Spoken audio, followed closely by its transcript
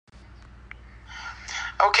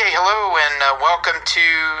Okay, hello and welcome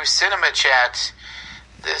to Cinema Chat.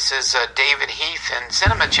 This is David Heath, and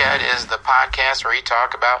Cinema Chat is the podcast where we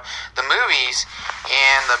talk about the movies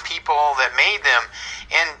and the people that made them.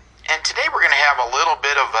 And today we're going to have a little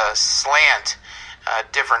bit of a slant,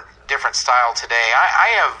 different style today.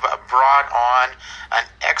 I have brought on an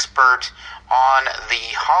expert on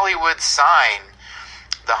the Hollywood sign.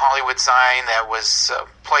 The Hollywood sign that was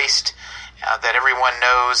placed that everyone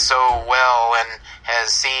knows so well and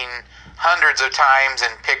has seen hundreds of times in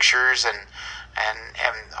pictures and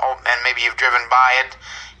maybe you've driven by it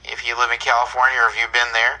if you live in California or if you've been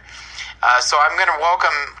there. So I'm going to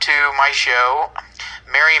welcome to my show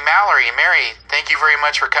Mary Mallory. Mary, thank you very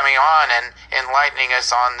much for coming on and enlightening us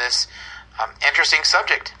on this interesting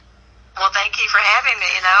subject. Well, thank you for having me.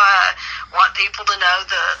 I want people to know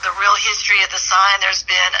the real history of the sign. There's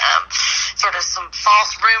been sort of some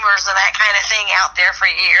false rumors and that kind of thing out there for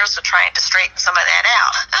years, so trying to straighten some of that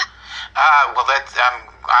out. Well,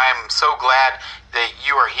 I'm so glad that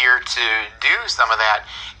you are here to do some of that.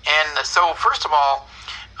 And so, first of all,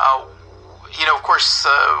 of course,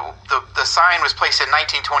 the sign was placed in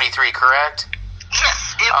 1923, correct?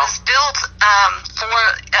 Yes, it was built for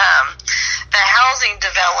the housing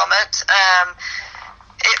development.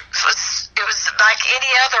 It was like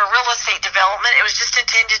any other real estate development. It was just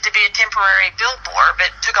intended to be a temporary billboard,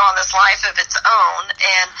 but took on this life of its own.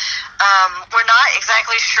 And we're not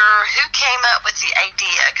exactly sure who came up with the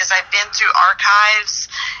idea, because I've been through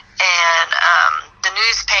archives and the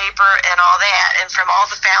newspaper and all that, and from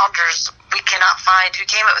all the founders, we cannot find who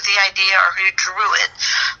came up with the idea or who drew it.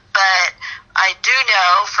 But I do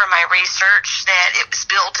know from my research that it was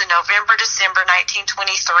built in December 1923,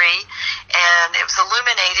 and it was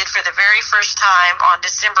illuminated for the very first time on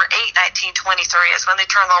December 8, 1923, is when they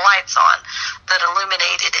turned the lights on that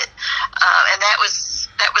illuminated it. And that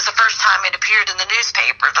was the first time it appeared in the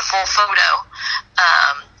newspaper, the full photo.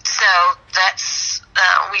 So that's,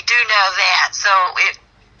 we do know that. So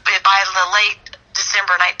by the late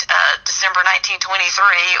December 1923,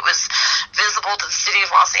 it was visible to the city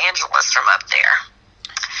of Los Angeles from up there.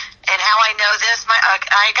 And how I know this,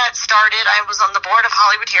 I got started, I was on the board of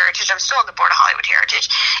Hollywood Heritage. I'm still on the board of Hollywood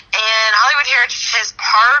Heritage. And Hollywood Heritage has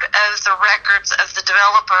part of the records of the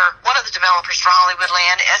developer, one of the developers for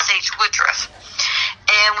Hollywoodland, S.H. Woodruff.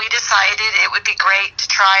 And we decided it would be great to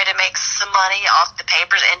try to make some money off the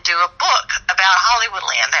papers and do a book about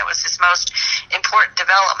Hollywoodland. That was his most important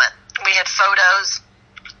development. We had photos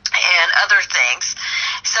and other things.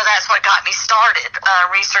 So that's what got me started,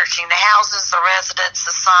 researching the houses, the residents,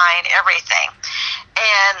 the sign, everything.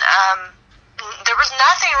 And there was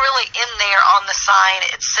nothing really in there on the sign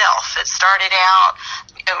itself. It started out,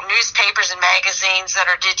 newspapers and magazines that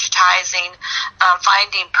are digitizing,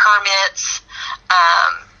 finding permits,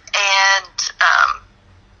 and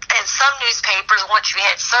some newspapers, once you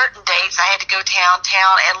had certain dates, I had to go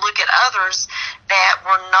downtown and look at others that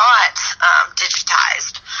were not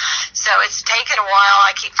digitized. So it's taken a while.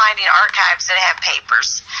 I keep finding archives that have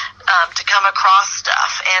papers to come across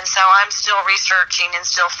stuff. And so I'm still researching and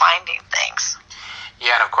still finding things.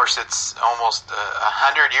 Yeah, and of course it's almost a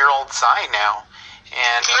 100-year-old sign now.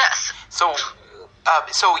 And yes. So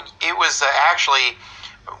it was actually,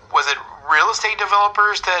 was it real estate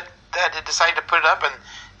developers that decided to put it up and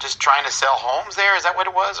just trying to sell homes there? Is that what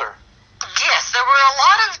it was? Or yes, there were a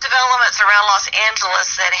lot of developments around Los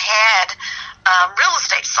Angeles that had real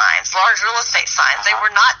estate signs, large real estate signs. They were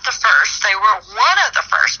not the first. They were one of the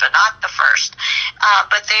first, but not the first.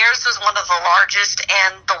 But theirs was one of the largest,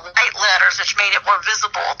 and the white letters, which made it more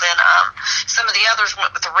visible than some of the others went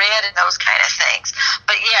with red and those kind of things.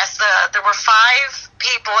 But yes, there were 5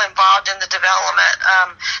 people involved in the development.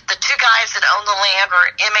 The 2 guys that owned the land were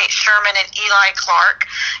M.H. Sherman and Eli Clark,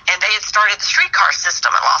 and they had started the streetcar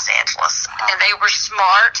system in Los Angeles. And they were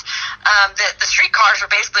smart. That the streetcars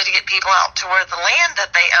were basically to get people out to where the land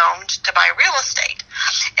that they owned to buy real estate.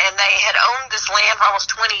 And they had owned this land for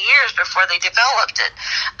almost 20 years before they developed it.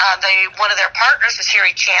 One of their partners was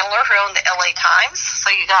Harry Chandler, who owned the L.A. Times,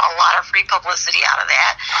 so you got a lot of free publicity out of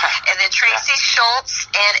that. And then Tracy Schultz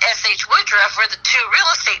and S.H. Woodruff were the 2 real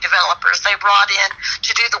estate developers they brought in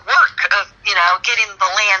to do the work of, getting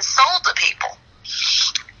the land sold to people.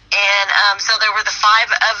 And so there were the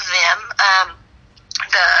 5 of them.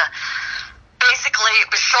 Basically, it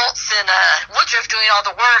was Schultz and Woodruff doing all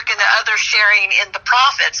the work, and the others sharing in the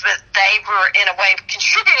profits, but they were, in a way,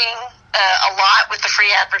 contributing a lot with the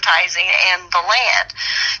free advertising and the land.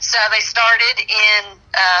 So they started in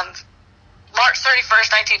March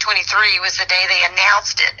 31st, 1923 was the day they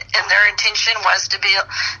announced it, and their intention was to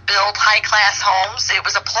build high-class homes. It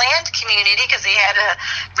was a planned community because they had a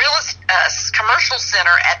commercial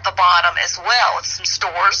center at the bottom as well, with some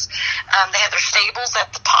stores. They had their stables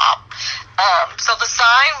at the top. So the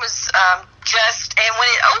sign was and when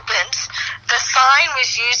it opened, the sign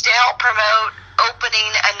was used to help promote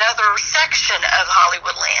opening another section of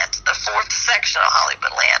Hollywoodland, the fourth section of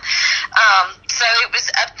Hollywoodland. So it was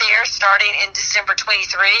up there starting in December 23,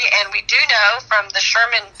 and we do know from the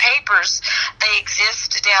Sherman papers, they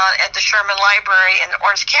exist down at the Sherman Library in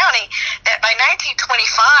Orange County, that by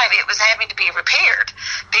 1925 it was having to be repaired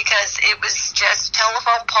because it was just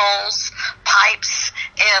telephone poles, pipes,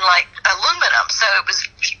 and like aluminum. So it was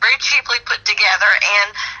very cheaply put together, and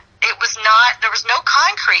it was not, there was no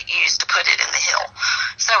concrete used to put it in the hill.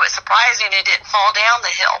 So it's surprising it didn't fall down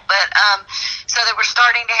the hill. But, so they were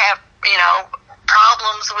starting to have,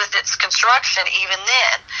 problems with its construction even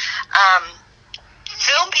then.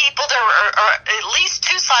 Film people, there were at least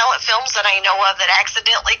 2 silent films that I know of that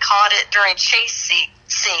accidentally caught it during chase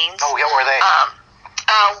scenes. Oh, yeah, were they?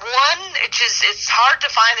 One, it's hard to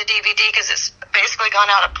find the DVD because it's basically gone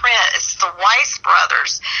out of print. It's the Weiss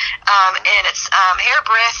brothers, and it's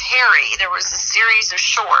Hairbreadth Harry. There was a series of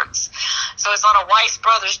shorts, so it's on a Weiss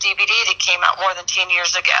brothers DVD that came out more than 10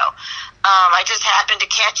 years ago. I just happened to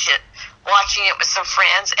catch it watching it with some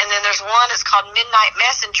friends. And then there's one that's called Midnight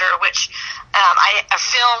Messenger, which a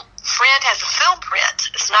friend has a film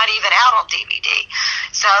print. It's not even out on DVD.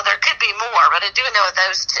 So there could be more, but I do know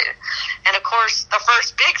those 2. And of course, the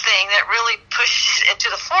first big thing that really pushed it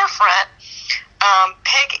into the forefront,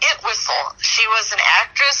 Peg Entwistle. She was an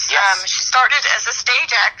actress. Yes. She started as a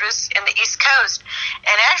stage actress in the East Coast.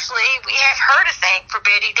 And actually, we have her to thank for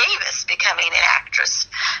Betty Davis becoming an actress.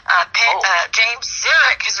 James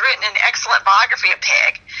Zurich has written an excellent biography of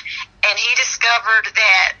Peg. And he discovered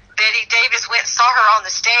that Betty Davis went and saw her on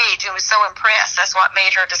the stage and was so impressed. That's what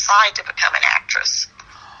made her decide to become an actress.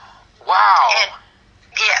 Wow. And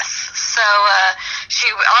yes, so she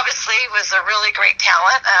obviously was a really great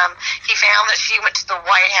talent. He found that she went to the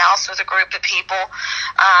White House with a group of people.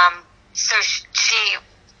 So she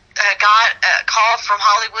got called from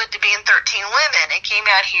Hollywood to be in 13 Women and came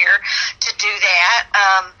out here to do that.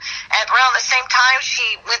 At around the same time, she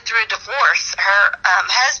went through a divorce. Her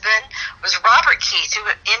husband was Robert Keith, who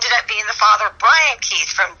ended up being the father of Brian Keith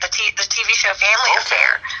from the TV show Family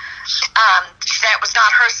Affair. That was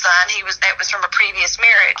not her son. That was from a previous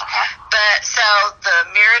marriage. But so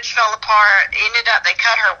the marriage fell apart. They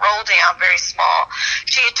cut her roll down very small.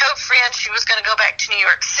 She had told friends she was going to go back to New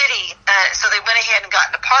York City, so they went ahead and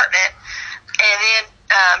got an apartment. And then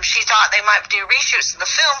she thought they might do reshoots of the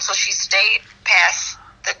film, so she stayed past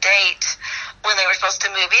the date when they were supposed to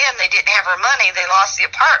move in. They didn't have her money. They lost the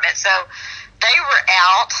apartment, so they were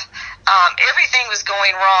out. Everything was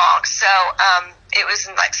going wrong. So it was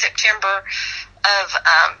in like September of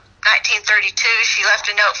 1932. She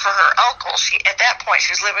left a note for her uncle. At that point,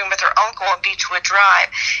 she was living with her uncle on Beechwood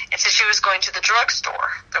Drive, and said she was going to the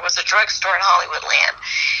drugstore. There was a drugstore in Hollywoodland.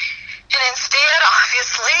 And instead,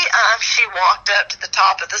 obviously, she walked up to the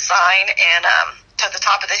top of the sign and to the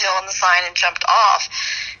top of the hill on the sign and jumped off.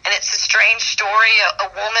 And it's a strange story. A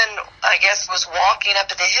woman, I guess, was walking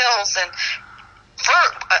up in the hills and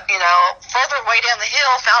further way down the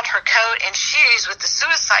hill, found her coat and shoes with the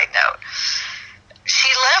suicide note.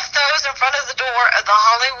 She left those in front of the door of the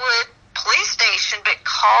Hollywood police station, but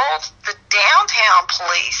called the downtown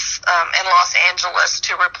police in Los Angeles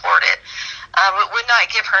to report it. It would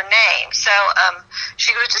not give her name. So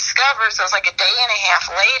she was discovered, so it was like a day and a half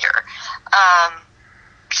later.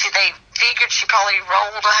 They figured she probably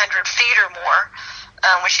rolled 100 feet or more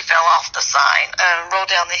when she fell off the sign,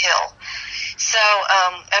 rolled down the hill. So,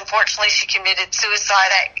 unfortunately, she committed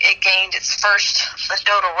suicide. It gained its first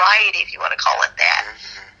notoriety, if you want to call it that.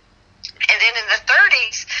 And then in the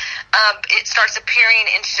 30s, it starts appearing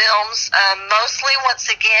in films, mostly, once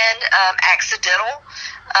again, accidental.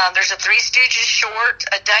 There's a Three Stooges short,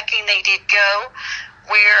 A Ducking They Did Go,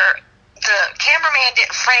 where the cameraman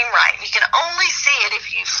didn't frame right. You can only see it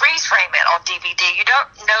if you freeze frame it on DVD. You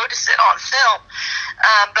don't notice it on film.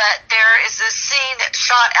 But there is this scene that's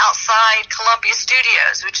shot outside Columbia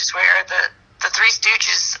Studios, which is where the Three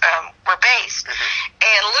Stooges were based,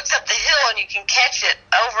 and looks up the hill, and you can catch it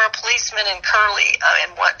over a policeman in curly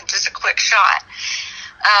in just a quick shot.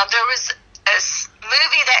 There was a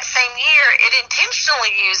movie that same year. It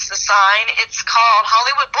intentionally used the sign. It's called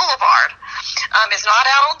Hollywood Boulevard. It's not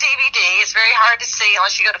out on DVD. It's very hard to see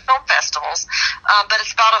unless you go to film festivals. But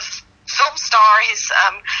it's about a film star. His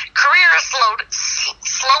career is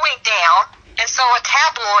slowing down. And so a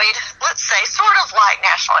tabloid, let's say, sort of like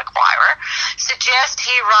National Enquirer, suggests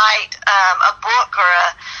he write a book or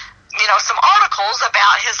some articles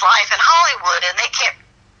about his life in Hollywood, and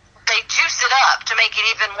they make it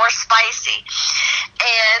even more spicy.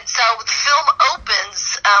 And so the film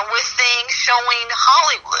opens with things showing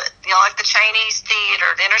Hollywood, like the Chinese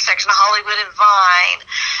Theater, the intersection of Hollywood and Vine,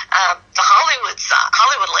 the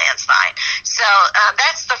Hollywoodland sign. So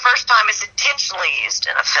that's the first time it's intentionally used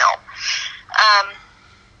in a film.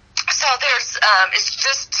 So there's, it's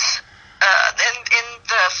just, in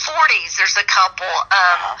the 40s, there's a couple,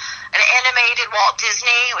 an animated Walt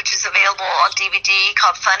Disney, which is available on DVD,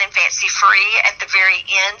 called Fun and Fancy Free. At the very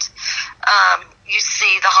end, you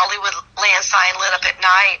see the Hollywoodland sign lit up at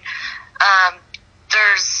night.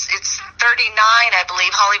 It's 39, I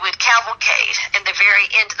believe, Hollywood Cavalcade. In the very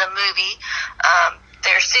end of the movie,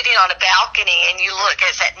 they're sitting on a balcony, and you look,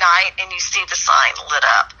 it's at night, and you see the sign lit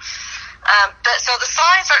up. But so the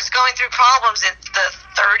sign starts going through problems in the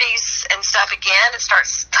 30s and stuff again. It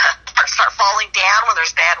starts falling down when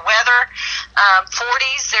there's bad weather.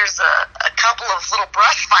 40s, there's a couple of little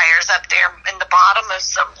brush fires up there in the bottom of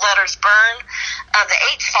some letters burn. The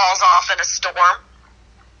H falls off in a storm.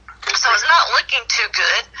 So it's not looking too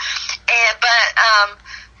good.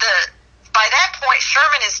 By that point,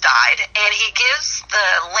 Sherman has died, and he gives the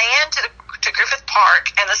land to Griffith Park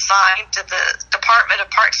and the sign to the Department of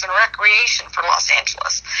Parks and Recreation for Los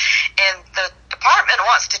Angeles. And the department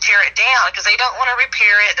wants to tear it down because they don't want to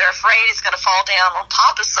repair it. They're afraid it's going to fall down on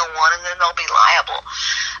top of someone, and then they'll be liable.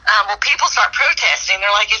 Well, people start protesting.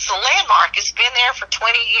 They're like, it's a landmark. It's been there for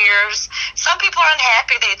 20 years. Some people are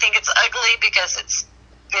unhappy. They think it's ugly because it's,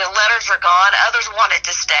 letters are gone. Others want it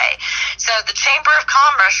to stay. So the Chamber of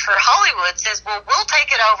Commerce for Hollywood says, well, we'll take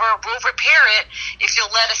it over. We'll repair it if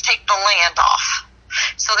you'll let us take the land off.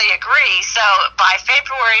 So they agree. So by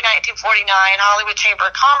February 1949, Hollywood Chamber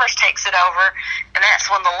of Commerce takes it over, and that's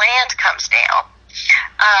when the land comes down.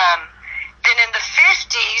 Then in the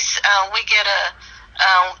 50s, we get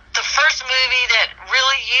the first movie that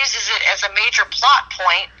really uses it as a major plot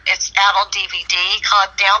point. It's out on DVD,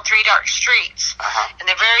 called Down Three Dark Streets. And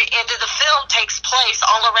the very end of the film takes place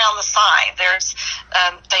all around the sign. There's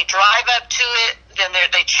they drive up to it, then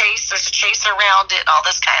they chase. There's a chase around it, all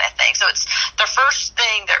this kind of thing. So it's the first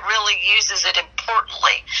thing that really uses it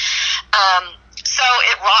importantly. So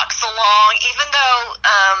it rocks along, even though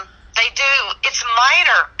it's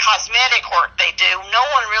minor cosmetic work they do. No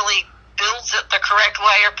one really builds it the correct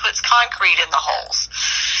way or puts concrete in the holes.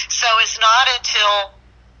 So it's not until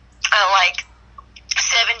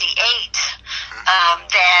 78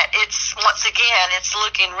 that it's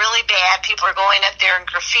looking really bad. People are going up there and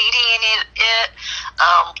graffitiing it.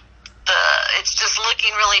 It's just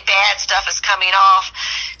looking really bad. Stuff is coming off.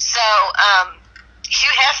 So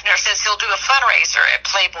Hugh Hefner says he'll do a fundraiser at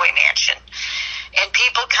Playboy Mansion, and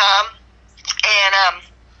people come, and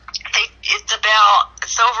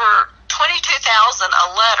it's over 22,000 a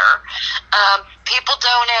letter. People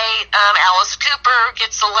donate. Alice Cooper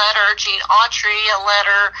gets a letter. Gene Autry a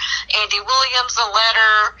letter. Andy Williams a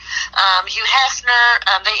letter. Hugh Hefner.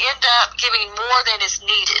 They end up giving more than is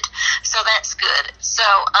needed, so that's good. So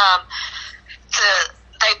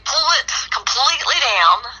they pull it completely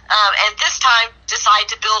down, and this time decide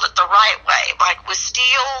to build it the right way, like with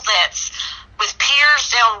steel that's with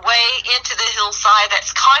piers down way into the hillside,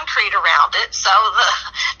 that's concrete around it, so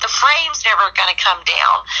the frame's never going to come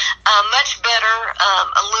down. Much better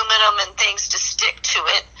aluminum and things to stick to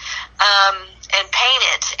it, and paint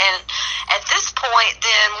it. And at this point,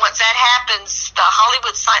 then, once that happens, the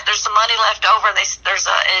Hollywood sign, there's some money left over, and there's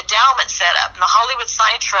an endowment set up, and the Hollywood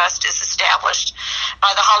Sign Trust is established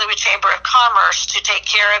by the Hollywood Chamber of Commerce to take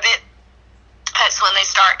care of it. That's when they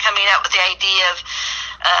start coming up with the idea of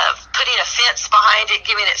putting a fence behind it,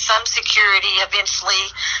 giving it some security. Eventually,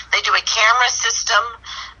 they do a camera system.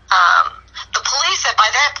 The police, by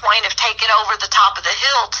that point, have taken over the top of the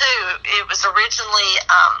hill, too. It was originally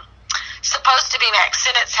supposed to be Max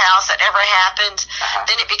Sennett's house. That never happened.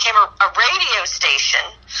 Then it became a radio station.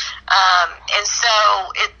 And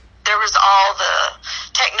so there was all the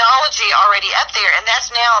technology already up there, and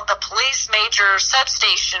that's now the police major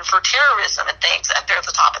substation for terrorism and things up there at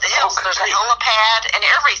the top of the hill. So there's a helipad and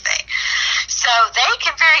everything. So they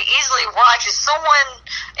can very easily watch as someone,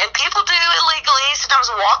 and people do illegally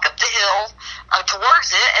sometimes walk up the hill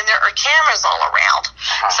towards it, and there are cameras all around.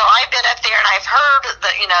 So I've been up there, and I've heard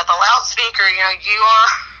the loudspeaker,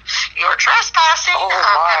 you're trespassing.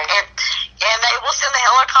 And they will send the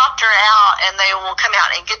helicopter out, and they will come out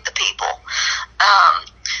and get the people.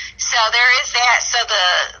 So there is that. So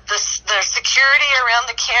the security around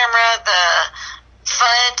the camera, the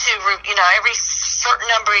fund to every certain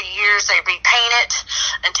number of years, they repaint it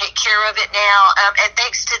and take care of it now. And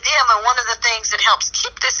thanks to them, and one of the things that helps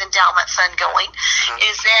keep this endowment fund going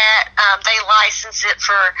is that they license it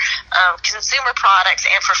for consumer products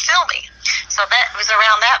and for filming. So that was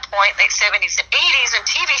around that point, late 70s and 80s, and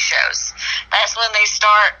TV shows. That's when they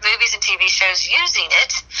start movies and TV shows using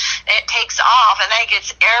it. And it takes off, and that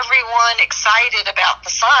gets everyone excited about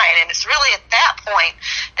the sign. And it's really at that point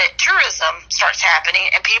that tourism starts happening,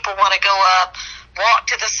 and people want to go up, walk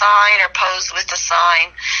to the sign, or pose with the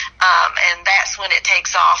sign. And that's when it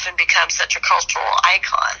takes off and becomes such a cultural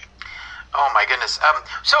icon. Oh, my goodness.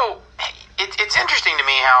 So it's interesting to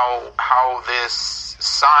me how this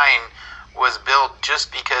sign was built just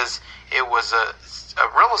because it was a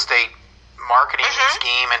real estate marketing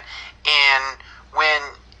scheme, and when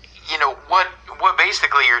what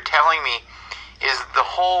basically you're telling me is the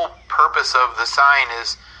whole purpose of the sign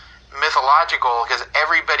is mythological, because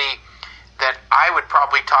everybody that I would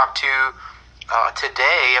probably talk to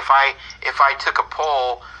today, if I took a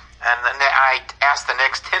poll and then I asked the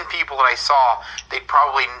next 10 people that I saw, they'd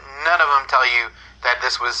probably none of them tell you that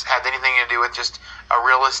this had anything to do with just a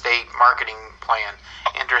real estate marketing plan.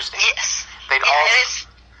 Interesting. Yes. They'd all.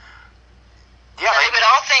 They would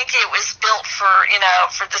all think it was built for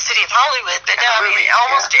the city of Hollywood, but no, I mean,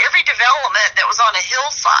 almost every development that was on a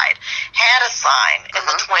hillside had a sign in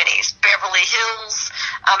the 20s. Beverly Hills,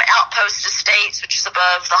 Outpost Estates, which is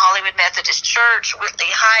above the Hollywood Methodist Church, Whitley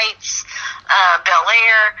Heights, Bel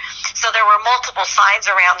Air. So there were multiple signs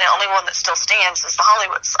around. The only one that still stands is the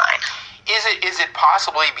Hollywood sign. Is it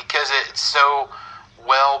possibly because it's so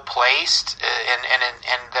well placed and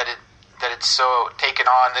that it's so taken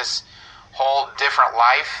on this whole different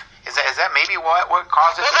life? Is that maybe what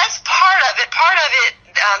causes it? Well, that's part of it.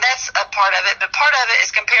 That's a part of it, but part of it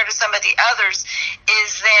is compared to some of the others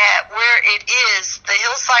is that where it is, the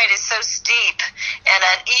hillside is so steep and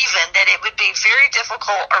uneven that it would be very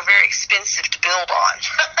difficult or very expensive to build on.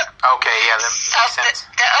 Okay, yeah, that makes sense.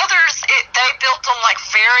 The others, they built them like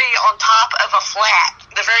very on top of a flat,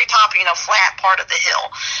 the very top, flat part of the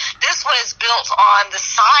hill. This one is built on the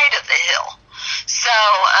side of the hill. So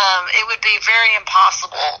it would be very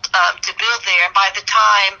impossible to build there. And by the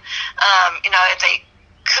time, they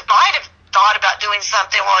might have thought about doing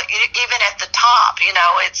something, well, even at the top,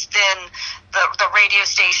 it's then the radio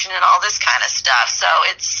station and all this kind of stuff. So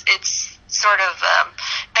it's sort of,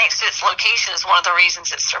 thanks to its location, is one of the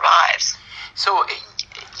reasons it survives. So,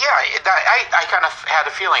 yeah, I kind of had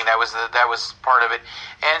a feeling that was part of it.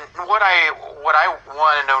 And what I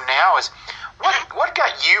want to know now is, what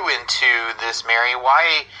got you into this, Mary?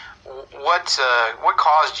 Why? What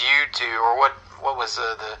caused you to, or what was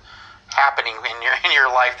the happening in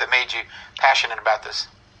your life that made you passionate about this?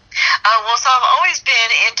 Well, so I've always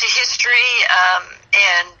been into history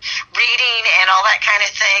and reading and all that kind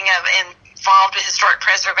of thing. Involved with historic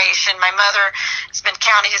preservation. My mother has been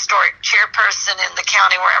county historic chairperson in the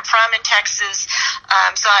county where I'm from in Texas.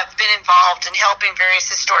 So I've been involved in helping various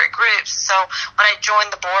historic groups. So when I joined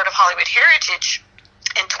the board of Hollywood Heritage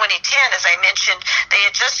in 2010, as I mentioned, they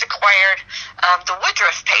had just acquired the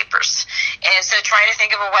Woodruff papers. And so trying to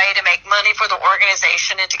think of a way to make money for the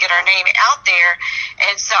organization and to get our name out there.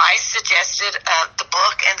 And so I suggested the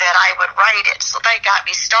book and that I would write it. So that got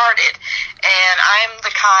me started. And I'm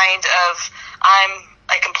the kind of, I'm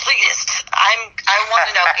a completist. I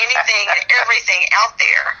want to know anything and everything out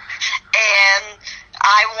there. And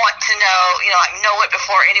I want to know it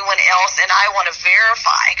before anyone else, and I want to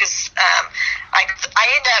verify, because I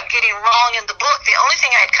ended up getting wrong in the book. The only thing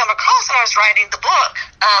I had come across when I was writing the book,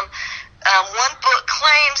 one book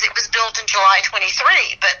claims it was built in July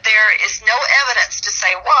 23, but there is no evidence to say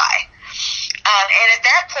why. And at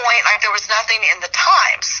that point, there was nothing in the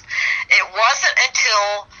Times. It wasn't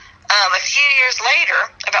until a few years later,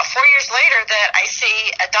 about 4 years later, that I see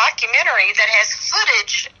a documentary that has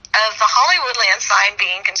footage of the Hollywoodland sign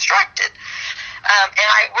being constructed. And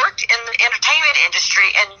I worked in the entertainment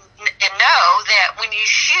industry and know that when you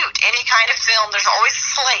shoot any kind of film, there's always a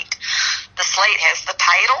slate. The slate has the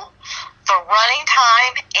title, the running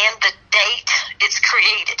time, and the date it's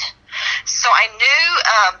created. So I knew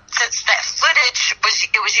since that footage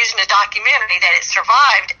was used in a documentary that it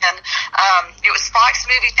survived, and it was Fox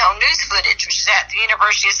Movie Tone News footage, which is at the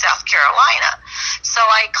University of South Carolina. So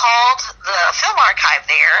I called the film archive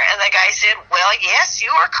there, and the guy said, "Well, yes,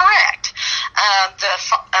 you are correct. The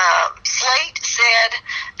slate said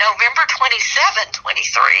November 27,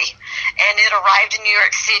 23, and it arrived in New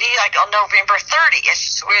York City on November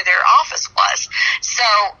 30th, where their office was. So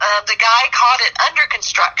the guy caught it under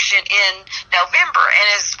construction in November, and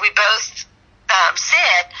as we both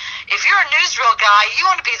said, if you're a newsreel guy, you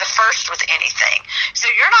want to be the first with anything. So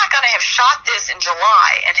you're not going to have shot this in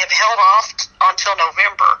July and have held off until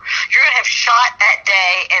November. You're going to have shot that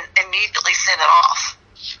day and immediately sent it off.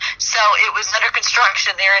 So it was under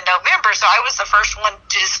construction there in November, so I was the first one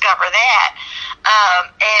to discover that.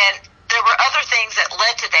 And there were other things that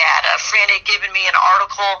led to that. A friend had given me an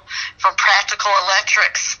article from Practical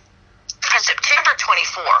Electrics from September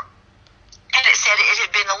 24. And it said it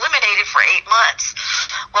had been eliminated for 8 months.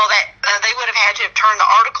 Well, that they would have had to have turned the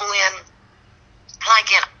article in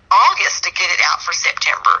like in August to get it out for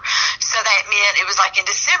September. So that meant it was like in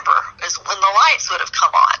December is when the lights would have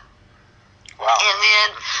come on. Wow. And then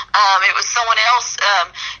it was someone else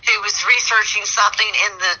who was researching something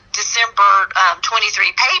in the December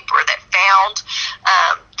 23 paper that found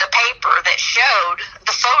the paper that showed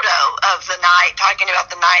the photo of the night, talking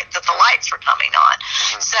about the night that the lights were coming on.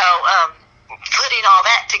 Mm-hmm. So putting all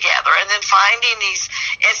that together and then finding these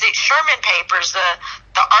Essex Sherman papers,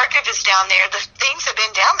 the archivist down there, the things have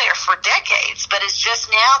been down there for decades, but it's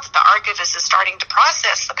just now that the archivist is starting to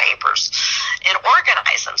process the papers and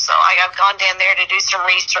organize them. So I've gone down there to do some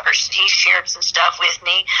research. He shared some stuff with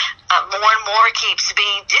me. More and more keeps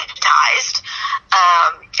being digitized.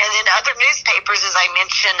 And then other newspapers, as I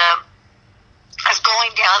mentioned, I was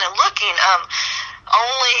going down and looking.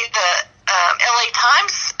 Only the LA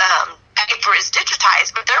Times paper is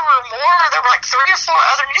digitized, but there were like 3 or 4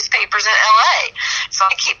 other newspapers in LA. So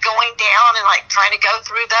I keep going down and like trying to go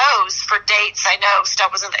through those for dates. I know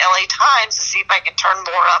stuff was in the LA Times to see if I can turn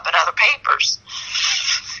more up in other papers.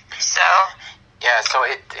 So yeah, so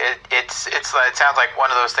it sounds like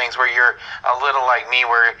one of those things where you're a little like me,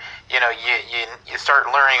 where you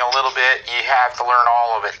start learning a little bit, you have to learn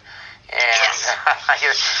all of it. And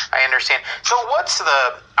yes. I understand. So what's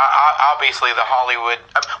obviously the Hollywood,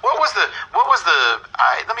 what was the,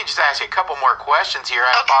 let me just ask you a couple more questions here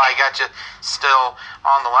while I got you still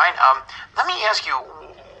on the line. Let me ask you,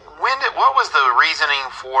 what was the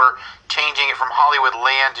reasoning for changing it from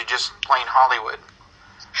Hollywoodland to just plain Hollywood?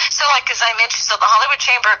 So, like as I mentioned, the Hollywood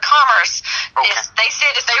Chamber of Commerce, they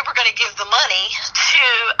said if they were going to give the money to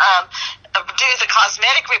do the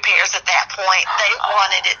cosmetic repairs at that point, they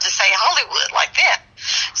wanted it to say Hollywood like that.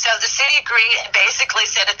 So the city agreed and basically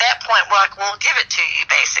said at that point, we'll give it to you,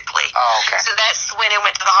 basically. Oh, okay. So that's when it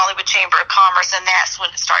went to the Hollywood Chamber of Commerce, and that's when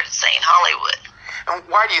it started saying Hollywood. And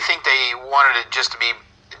why do you think they wanted it just to be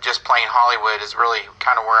just plain Hollywood is really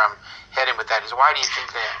kind of where I'm heading with that, is why do you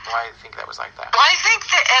think that was like that? Well, I think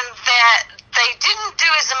that they didn't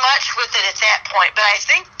do as much with it at that point, but I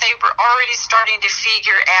think they were already starting to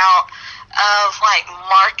figure out of like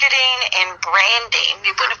marketing and branding.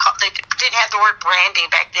 They didn't have the word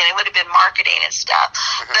branding back then. It would have been marketing and stuff.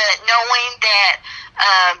 Mm-hmm. But knowing that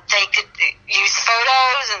they could use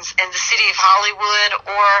photos in the city of Hollywood,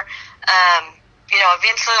 or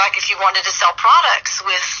eventually, like if you wanted to sell products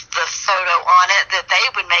with the photo on it, that they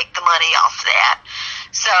would make the money off that.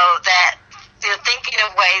 So that thinking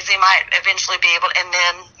of ways they might eventually be able to, and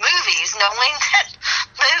then movies, knowing that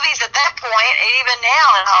movies at that point, and even now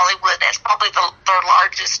in Hollywood, that's probably their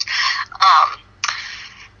largest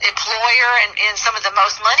employer, and some of the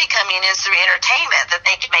most money coming in through entertainment, that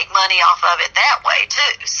they can make money off of it that way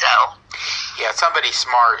too. So yeah, somebody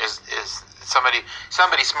smart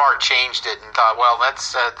somebody smart changed it and thought, well,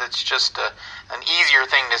 that's just an easier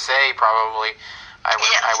thing to say, probably.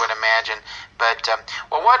 I would imagine. But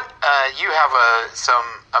you have some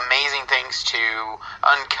amazing things to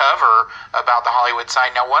uncover about the Hollywood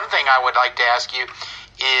side. Now, one thing I would like to ask you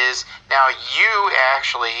is, now you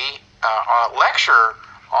actually lecture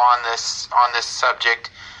on this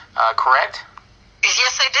subject, correct?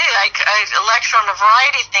 Yes, I do. I lecture on a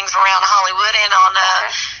variety of things around Hollywood, and on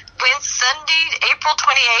Sunday, April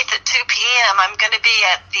 28th at 2 p.m., I'm going to be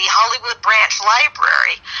at the Hollywood Branch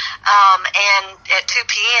Library and at 2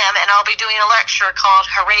 p.m., and I'll be doing a lecture called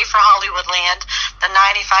Hooray for Hollywoodland, the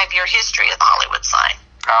 95-year history of the Hollywood sign.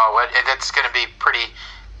 Oh, that's going to be pretty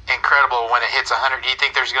incredible when it hits 100. Do you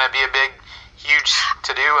think there's going to be a huge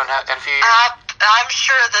to-do in a few years? I'm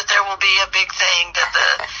sure that there will be a big thing, that the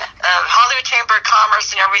Hollywood Chamber of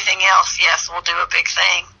Commerce and everything else, yes, will do a big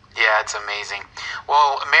thing. Yeah, it's amazing.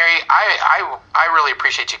 Well, Mary, I really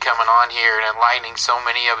appreciate you coming on here and enlightening so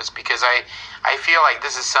many of us, because I feel like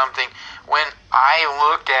this is something, when I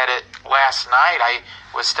looked at it last night, I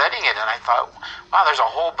was studying it and I thought, wow, there's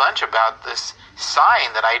a whole bunch about this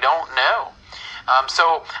sign that I don't know.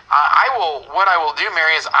 So what I will do,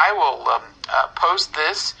 Mary, is I will post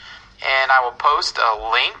this, and I will post a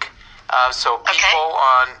link so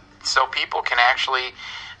people can actually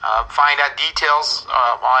find out details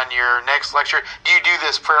on your next lecture. Do you do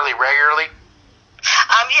this fairly regularly?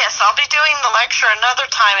 Yes, I'll be doing the lecture another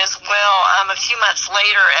time as well, a few months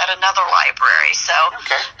later at another library. So,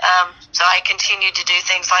 so I continue to do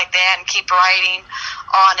things like that and keep writing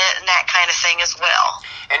on it and that kind of thing as well.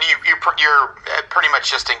 And you're pretty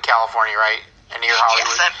much just in California, right? Near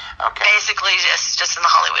Hollywood? Yes, okay. Basically just in the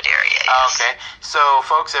Hollywood area. Yes. Okay. So,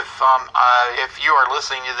 folks, if you are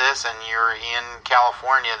listening to this and you're in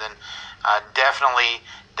California, then definitely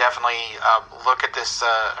look at this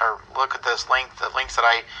link, the links that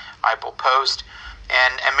I will post.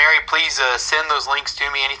 And Mary, please send those links to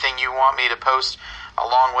me. Anything you want me to post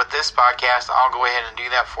along with this podcast, I'll go ahead and do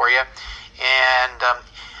that for you. And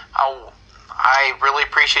I really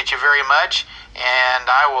appreciate you very much. And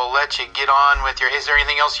I will let you get on with is there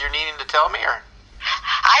anything else you're needing to tell me? Or?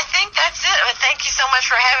 I think that's it. Thank you so much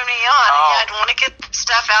for having me on. I want to get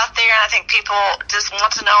stuff out there, and I think people just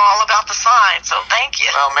want to know all about the sign, so thank you.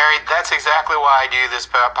 Well, Mary, that's exactly why I do this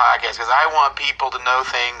podcast, because I want people to know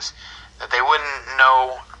things that they wouldn't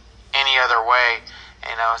know any other way.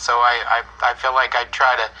 So I feel like I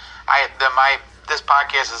try to. This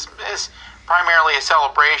podcast is primarily a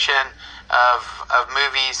celebration of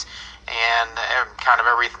movies and kind of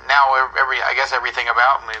everything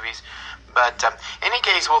about movies. But in any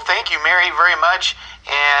case, well, thank you, Mary, very much,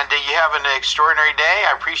 and you have an extraordinary day.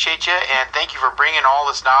 I appreciate you, and thank you for bringing all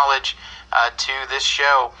this knowledge to this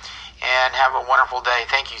show, and have a wonderful day.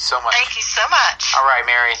 Thank you so much. Thank you so much. All right,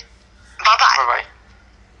 Mary. Bye-bye. Bye-bye.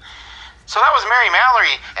 So that was Mary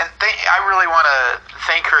Mallory, and I really want to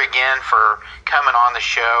thank her again for coming on the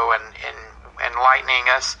show and enlightening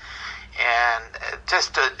us, and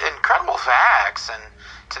just incredible facts, and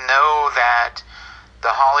to know that the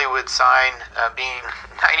Hollywood sign being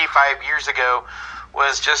 95 years ago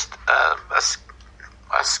was just a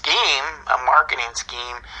scheme, a marketing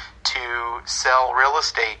scheme to sell real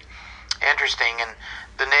estate. Interesting. And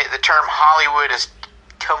the term Hollywood has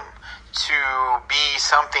come to be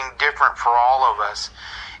something different for all of us.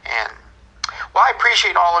 And well, I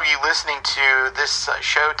appreciate all of you listening to this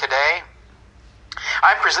show today.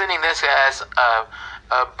 I'm presenting this as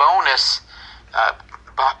a bonus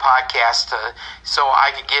podcast so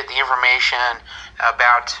I could get the information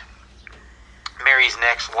about Mary's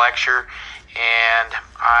next lecture, and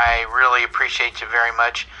I really appreciate you very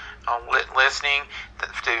much listening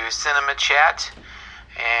to Cinema Chat,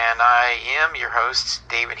 and I am your host,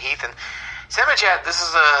 David Heath. And Cinema Chat, this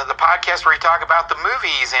is the podcast where we talk about the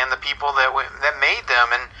movies and the people that made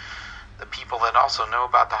them, and the people that also know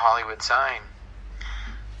about the Hollywood sign.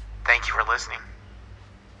 Thank you for listening.